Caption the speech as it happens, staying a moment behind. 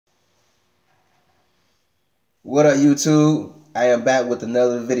What up, YouTube? I am back with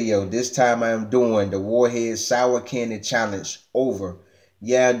another video. This time I am doing the WarHeads Sour Candy Challenge over.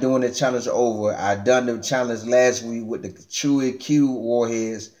 Yeah, I'm doing the challenge over. I done the challenge last week with the Chewy Q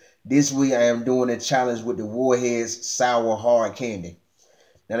WarHeads. This week I am doing the challenge with the WarHeads Sour Hard Candy.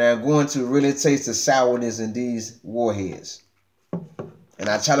 Now I'm going to really taste the sourness in these WarHeads. And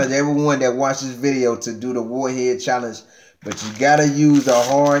I challenge everyone that watches this video to do the WarHead challenge, but you gotta use the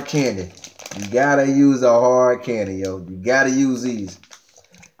hard candy. You gotta use the hard candy, yo. You gotta use these.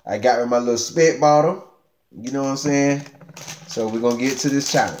 I got me my little spit bottle. You know what I'm saying? So we're gonna get to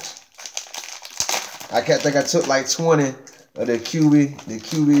this challenge. I think I took like 20 of the Chewy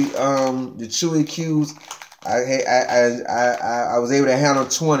Qs. I was able to handle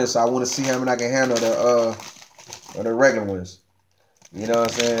 20, so I want to see how many I can handle the regular ones. You know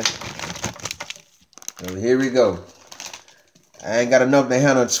what I'm saying? So here we go. I ain't got enough to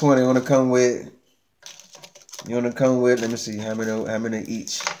handle 20. You wanna come with, let me see, how many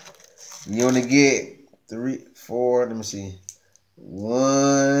each? You wanna get 3, 4, let me see.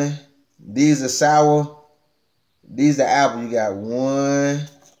 1. These are sour. These are apple. You got 1,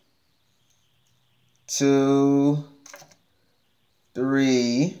 2,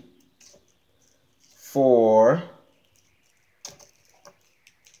 3, 4,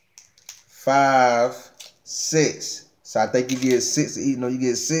 5, 6. So I think you get 6 to eat. No, you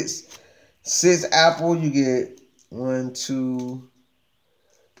get 6. 6 apple. You get 1, 2.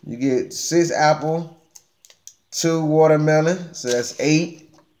 You get 6 apple. 2 watermelon. So that's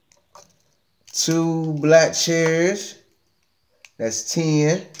 8. 2 black cherries. That's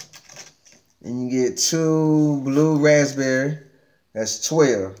 10. And you get 2 blue raspberry. That's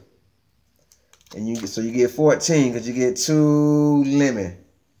 12. And you get 14 because you get 2 lemon.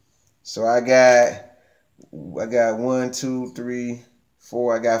 So I got 1, 2, 3,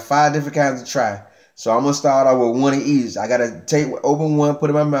 4. I got 5 different kinds to try. So I'm gonna start off with 1 of each. I gotta open one, put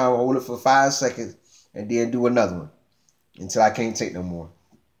it in my mouth, hold it for 5 seconds, and then do another one until I can't take no more.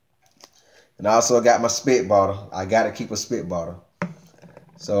 And I also got my spit bottle. I gotta keep a spit bottle.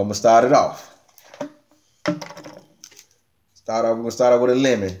 So I'm gonna start it off. We're gonna start off with a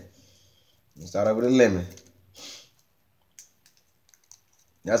lemon.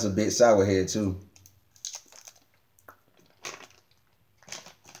 That's a bit sour here too.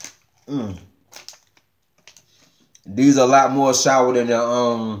 These are a lot more sour than the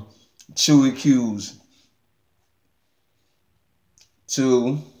Chewy Qs.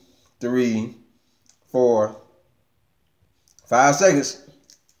 2, 3, 4, 5 seconds.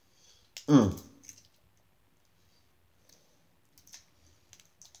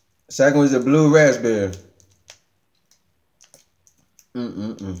 Second was the blue raspberry.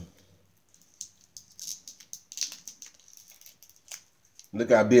 Look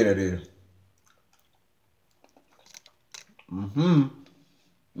how bitter it is.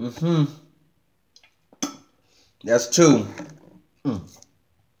 That's 2.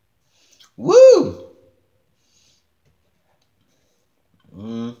 Woo!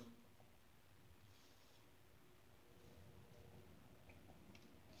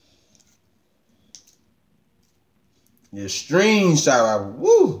 The extreme sour.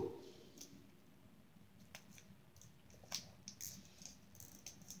 Woo!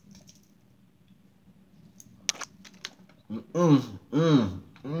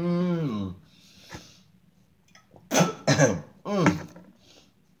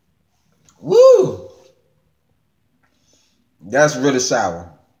 Woo! That's really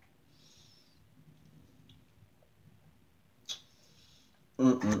sour.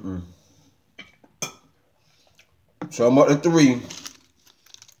 So I'm up to 3.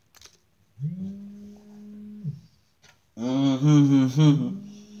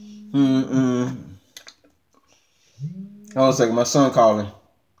 Hold on a second, my son calling.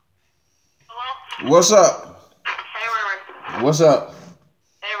 Hello? What's up? Hey, Riri. What's up?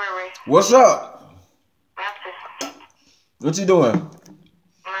 Hey, Riri. What's up? Nothing. What you doing?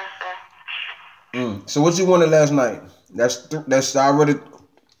 Nothing. So what you wanted last night? That's already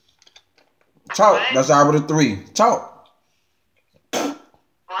talk. What? That's already 3. Talk. What?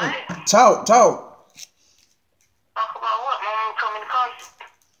 Talk. Talk about what? Mama coming to call you.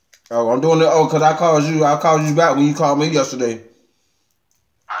 Oh, I'm doing it. Oh, cause I called you back when you called me yesterday.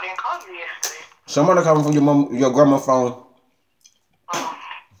 I didn't call you yesterday. Somebody coming from your grandma's phone.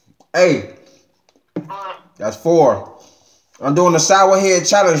 Hey. What? That's 4. I'm doing the sour head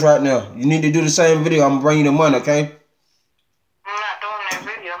challenge right now. You need to do the same video. I'm gonna bring you the money, okay? I'm not doing that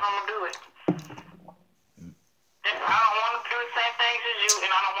video. I'm gonna do it. I don't want to do the same things as you,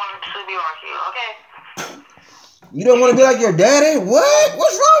 and I don't want to be like you, okay? You don't want to be like your daddy? What?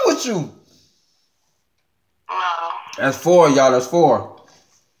 What's wrong with you? No. That's 4, y'all. That's 4.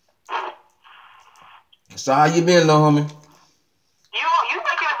 So how you been, little homie? You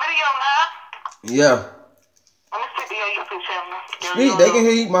making a video now? Yeah. Let me speak to your YouTube channel. Speak. They can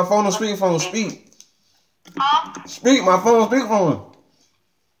hear you. My phone on speakerphone. Speak. Huh? Speak. My phone on speakerphone.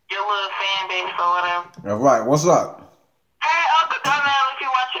 Your little fan base or whatever. All right. What's up? Hey, Uncle Donnell, if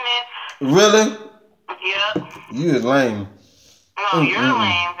you're watching this. Really? Yep. You is lame. No, you're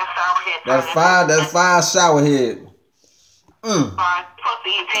lame. That's our head. That's 5. That's 5 shower head. Sorry, supposed to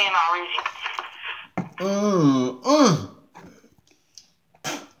eat 10 already.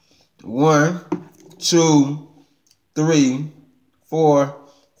 1, 2, 3, 4,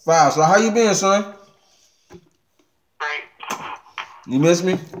 5. So how you been, son? Great. You miss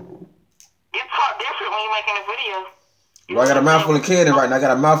me? You talk different when you're making a video. Well, I got a mouthful of candy right now. I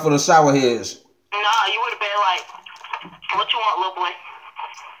got a mouthful of shower heads. Nah, you would have been like, what you want, little boy?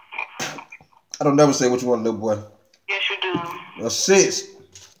 I don't never say what you want, little boy. Yes, you do. A 6.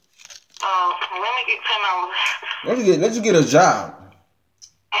 Oh, let me get $10. Let you get a job.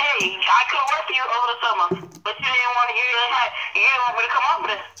 Hey, I could work for you over the summer, but you didn't want to. You didn't want me to come over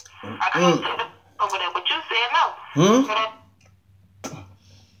there. I could over there, but you said no.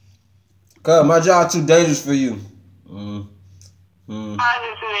 Cause my job too dangerous for you. How is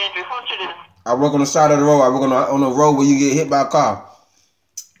it too dangerous? What you do? I work on the side of the road. I work on the road where you get hit by a car.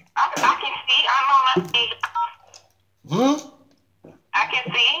 I can see. I know not see. I can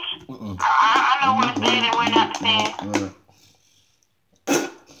see. I know where to stand and where not to stand.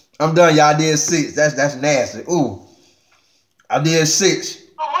 I'm done, y'all. I did 6. That's nasty. Ooh. I did 6.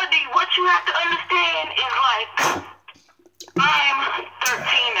 But what you have to understand is like I'm 13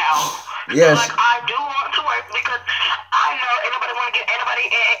 now. Yes. So like I do want to work because I know ain't nobody want to get anybody.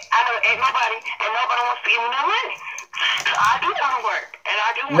 I know ain't nobody and nobody wants to give me no money. So I do want to work and I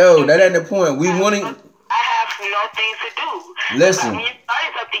do. No, that ain't the point. We want to. I have no things to do. Listen. When you start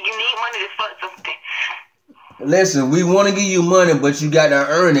something, you need money to start something. Listen, we want to give you money, but you got to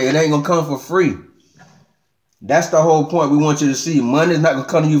earn it. It ain't gonna come for free. That's the whole point. We want you to see money is not gonna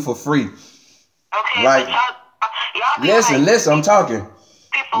come to you for free. Okay. Like, y'all listen. I'm talking.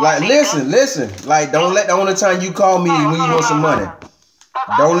 Like, listen. Like, don't let the only time you call me is when you want some money.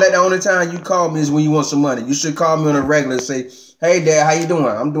 Don't let the only time you call me is when you want some money. You should call me on a regular and say, "Hey, Dad, how you doing?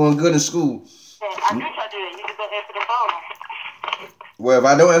 I'm doing good in school." I do try to do that. You just don't answer the phone. Well, if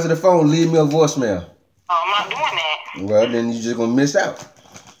I don't answer the phone, leave me a voicemail. I'm not doing that. Well, then you're just gonna miss out.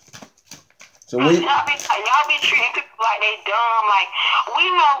 So y'all be treating people like they dumb. Like we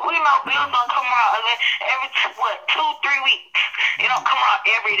know bills don't come out every 2-3 weeks. It don't come out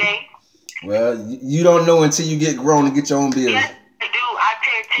every day. Well, you don't know until you get grown and get your own bills. Yes, I do. I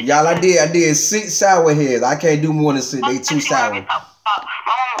pay attention. Y'all, I did 6 shower heads. I can't do more than 6. They too sour. My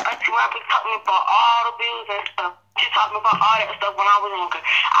mama, Auntie Robbie, taught me about all the bills and stuff. She taught me about all that stuff when I was younger.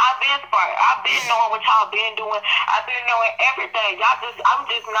 I've been smart. I've been knowing what y'all been doing. I've been knowing everything. I'm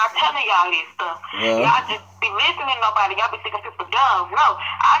just not telling y'all this stuff. Yeah. Y'all just be listening to nobody. Y'all be thinking people dumb. No,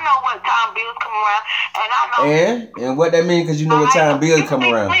 I know what time bills come around, and I know. And what that mean? Because you know what time bills come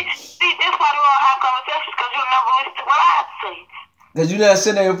around. See, that's why we don't have conversations, because you'll never listen to what I have to say. Because you're not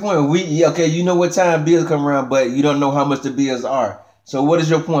sitting there point. Okay, you know what time bills come around, but you don't know how much the bills are. So what is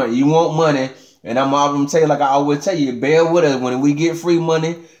your point? You want money, and I'm gonna tell you like I always tell you, bear with us. When we get free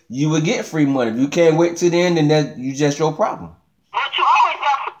money, you will get free money. If you can't wait till the end, then that's just your problem. But you always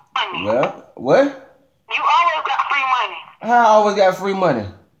got free money. Well, what? You always got free money. How I always got free money?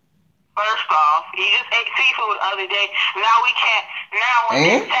 First off, you just ate seafood the other day. Now we can't. Now when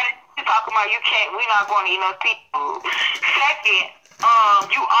you're talking about you can't, we're not going to eat no seafood. Second,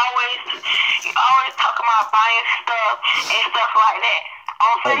 you always talking about buying stuff and stuff like that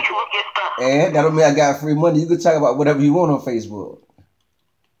on Facebook and stuff. And that don't mean I got free money. You can talk about whatever you want on Facebook.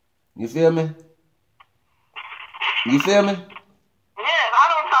 You feel me? You feel me? Yes, I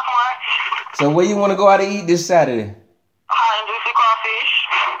don't talk much. So where you want to go out to eat this Saturday? Hot and juicy crawfish.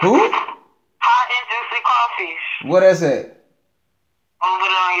 Who? Hot and juicy crawfish. What is it? Over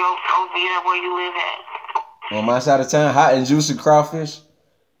there where you live at. On my side of town, hot and juicy crawfish.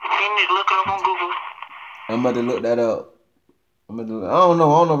 You need to look it up on Google. I'm about to look that up. I don't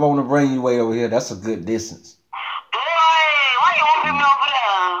know if I want to bring you way over here. That's a good distance. Boy, why you want to bring me over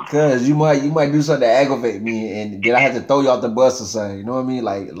there? Cause you might do something to aggravate me, and then I have to throw you off the bus or something. You know what I mean?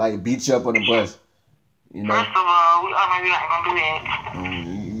 Like beat you up on the bus. You know. First of all, we already not gonna do that.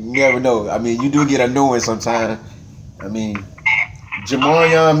 You never know. I mean, you do get annoying sometimes. I mean,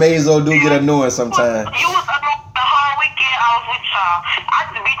 Jamarion Mazo do get annoying sometimes. You was annoying the whole weekend. I was with y'all. I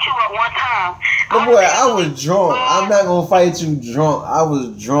just beat you up one time. But boy, I was drunk. I'm not gonna fight you drunk. I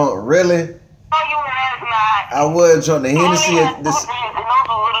was drunk, really. No, you was not. I would drink the Hennessy. And those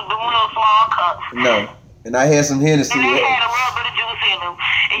were the little small cups. No. And I had some Hennessy. And they had a little bit of juice in them.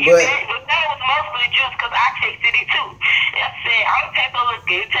 And But that was mostly juice because I tasted it too. I said, I don't taste no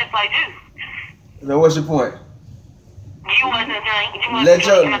liquor. It tastes like juice. So what's your point? You wasn't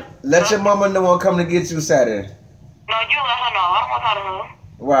drinking. Let your mama know I'm coming to get you Saturday. No, you let her know. I don't want to tell her.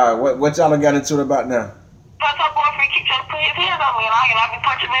 Why? What y'all got into it about now? Because her boyfriend keeps trying to put his hands on me and I be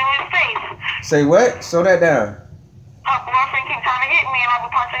punching him in his face. Say what? Slow that down. Her boyfriend keeps trying to hit me and I be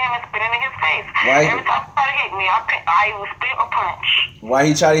punching him and spitting in his face. Why? Every time he try to hit me, I will spit or punch. Why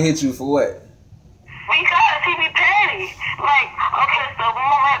he try to hit you for what? Because he be petty. Like, okay, so my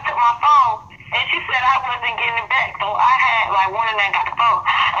mama had took my phone and she said I wasn't getting it back. So I had like one and then got the phone.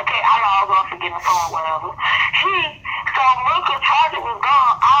 Okay, I know I was off for getting the phone or whatever. So Milka's charger was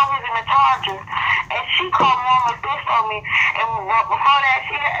gone. I was in the charger. And she called mom and sis on me. And before that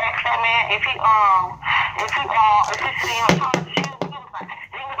she had asked that man if he seen her charger. She was like,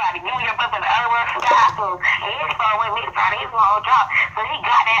 think about it, you and your brother the other one forgot iPhone. And his phone went missing out of his own job. So he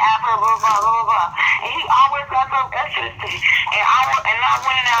got that iPhone, blah, blah, blah, blah. And he always got some extra thing. And I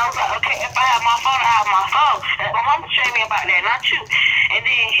went in there, I was like, okay, if I have my phone, I have my phone. And my mom showed me about that, not you. And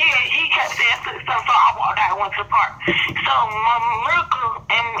then he kept saying stuff, so I walked out and went to the park. So my Miracle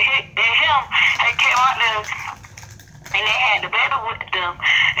and him had came out there. And they had the baby with them,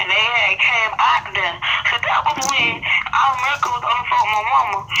 and they had came out there. So that was when Miracle was on the phone with my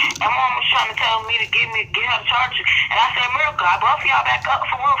mama, and mama was trying to tell me to get her the charger. And I said, Miracle, I both y'all back up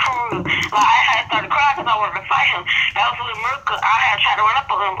for real. Like, I had started crying because I wanted to fight him. That was when Miracle, I had tried to run up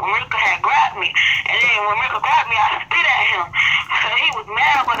on him, but Miracle had grabbed me. And then when Miracle grabbed me, I spit at him. So he was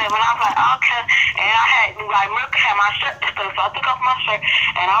mad with him, and I was like, okay. And I had, like, Miracle had my shirt and stuff, so I took off my shirt,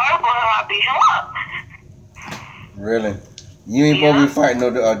 and I went up on him, I beat him up. Really? You ain't supposed to be fighting no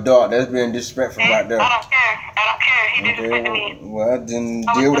adult. That's being disrespectful right there. I don't care. He disrespected me. Well, then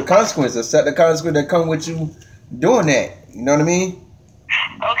deal with the consequences. Accept the consequences that come with you doing that. You know what I mean?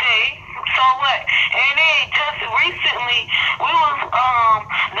 Okay. So what? And then just recently, we was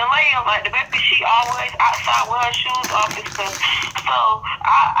the lady, like the baby, she always outside with her shoes off and stuff. So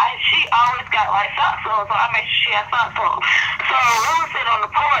she always got like socks on, so I made sure she had socks on. So we was sitting on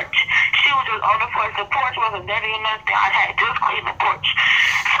the porch. She was just on the porch. The porch wasn't dirty or nothing. I had just cleaned the porch.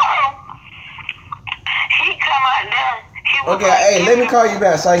 So he come out there. Okay, like, hey, let me call you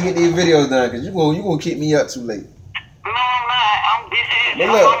back so I can get these videos done, because you gonna keep me up too late. No, I'm not.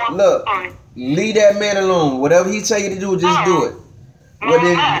 But look, leave that man alone. Whatever he tell you to do, just do it.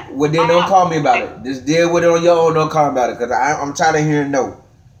 Well then don't call me about it. Just deal with it on your own, don't call me about it, because I'm tired of hearing no.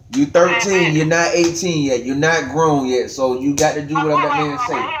 You 13, you're not 18 yet, you're not grown yet, so you got to do whatever that man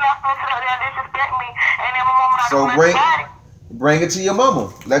say. So bring it to your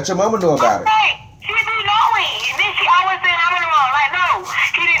mama. Let your mama know about it. She be knowing. And then she always saying I'm in the wrong. Like, no,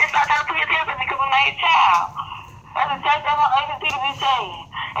 he didn't start trying to put his hands on me because I'm not his child. That's exactly what I to be saying.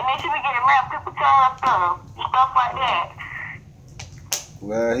 And then she be getting mad at people telling stuff like that.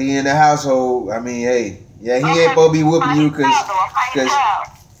 Well, he in the household. I mean, hey, yeah, he ain't supposed to be whooping you because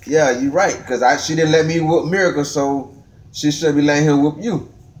yeah, you're right. Because she didn't let me whoop Miracle, so she should be letting him whoop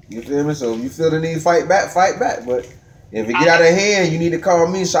you. You feel me? So if you feel the need to fight back, fight back. But if it get out of hand, you need to call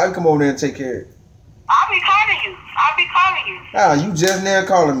me so I can come over there and take care of it. I'll be calling you. Ah, you just now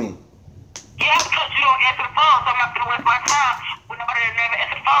calling me. Yeah, because you don't answer the phone, so I'm not going to waste my time with nobody that never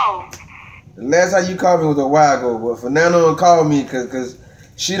answer the phone. The last time you called me was a while ago, but for now on, call me because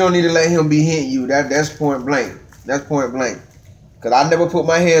she don't need to let him be hitting you. That's point blank. That's point blank. Because I never put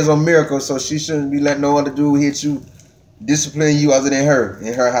my hands on Miracle, so she shouldn't be letting no other dude hit you, discipline you other than her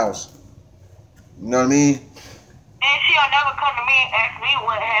in her house. You know what I mean? And she'll never come to me and ask me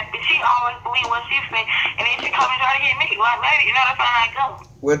what happened. She always believe what she said, and then she come and try to hit me. Like, lady, you know that's how I go.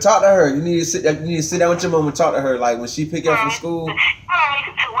 Well, talk to her. You need to sit down with your mom and talk to her. Like when she pick you up from school. I don't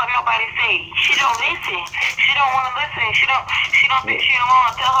listen to what nobody say. She don't listen. She don't want to listen. She don't think she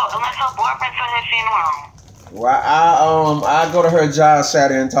alone. Tell her unless her boyfriend tell her she alone. Well, I go to her job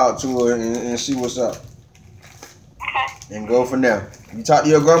Saturday and talk to her and see what's up. Okay. And go from there. You talk to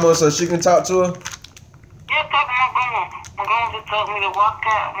your grandma so she can talk to her? Yeah, talk to my grandma. My grandma just told me to walk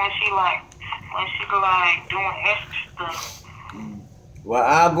out when she doing extra stuff. Well,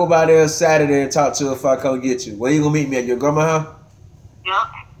 I'll go by there Saturday and talk to her if I come get you. Where you gonna meet me at your grandma's house? Yep.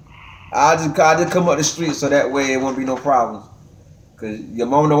 I'll just come up the street so that way it won't be no problems. Cause your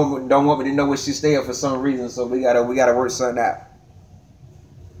mom don't want me to know where she stay at for some reason, so we gotta work something out.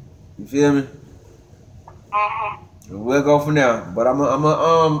 You feel me? We'll go from there. But I'll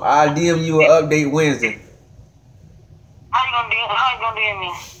DM you an update Wednesday. How you gonna DM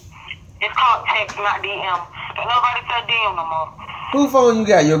me? It's called text, not DM. Don't nobody say DM no more. Who phone you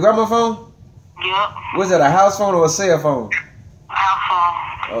got? Your grandma phone? Yep. Was that a house phone or a cell phone? House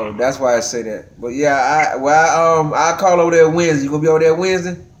phone. Oh, that's why I say that. But yeah, I call over there Wednesday. You gonna be over there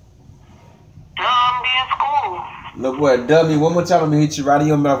Wednesday? Be in school. Look what, dummy. One more time, I'm gonna hit you right in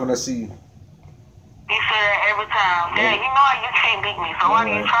your mouth when I see you. You say that every time. Yeah, you know you can't beat me, so why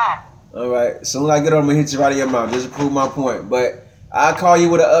do you try? All right. Soon as I get on, I'm gonna hit you right in your mouth just to prove my point. But I'll call you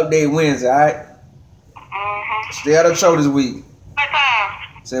with an update Wednesday. All right? Stay out of trouble this week. What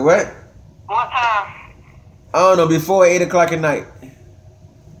time? Say what? What time? I don't know. Before 8 o'clock at night.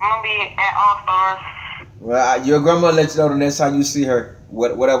 I'm gonna be at All Stars. Well, your grandma let you know the next time you see her.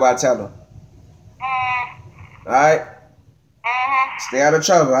 Whatever I tell her. All right. Stay out of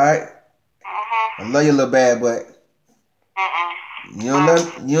trouble. All right. I love you, little bad butt. You don't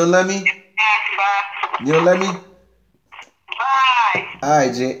love me? Bye. You don't love me? Bye. All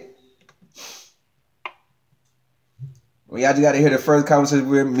right, Jet. Well, y'all just got to hear the first conversation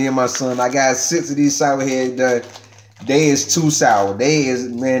with me and my son. I got 6 of these sour heads done. They is too sour. They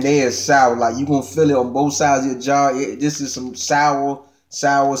is sour. Like, you going to feel it on both sides of your jaw. This is some sour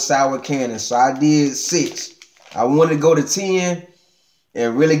candy. So I did 6. I wanted to go to 10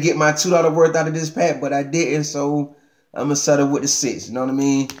 and really get my $2 worth out of this pack, but I didn't. So I'm going to settle with the 6. You know what I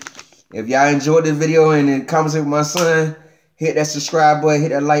mean? If y'all enjoyed this video and the conversation with my son, hit that subscribe button, hit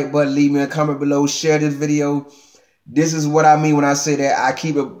that like button, leave me a comment below, share this video. This is what I mean when I say that I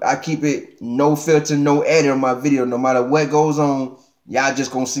keep it no filter, no edit on my video. No matter what goes on, y'all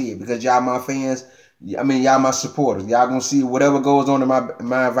just gonna see it because y'all my fans. I mean, y'all my supporters. Y'all gonna see whatever goes on in my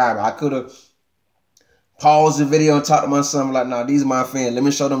environment. I could have paused the video and talked to my son like, nah, these are my fans. Let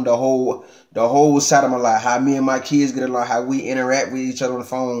me show them the whole side of my life. How me and my kids get along. How we interact with each other on the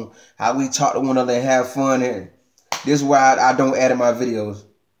phone. How we talk to one another and have fun. And this is why I don't edit my videos.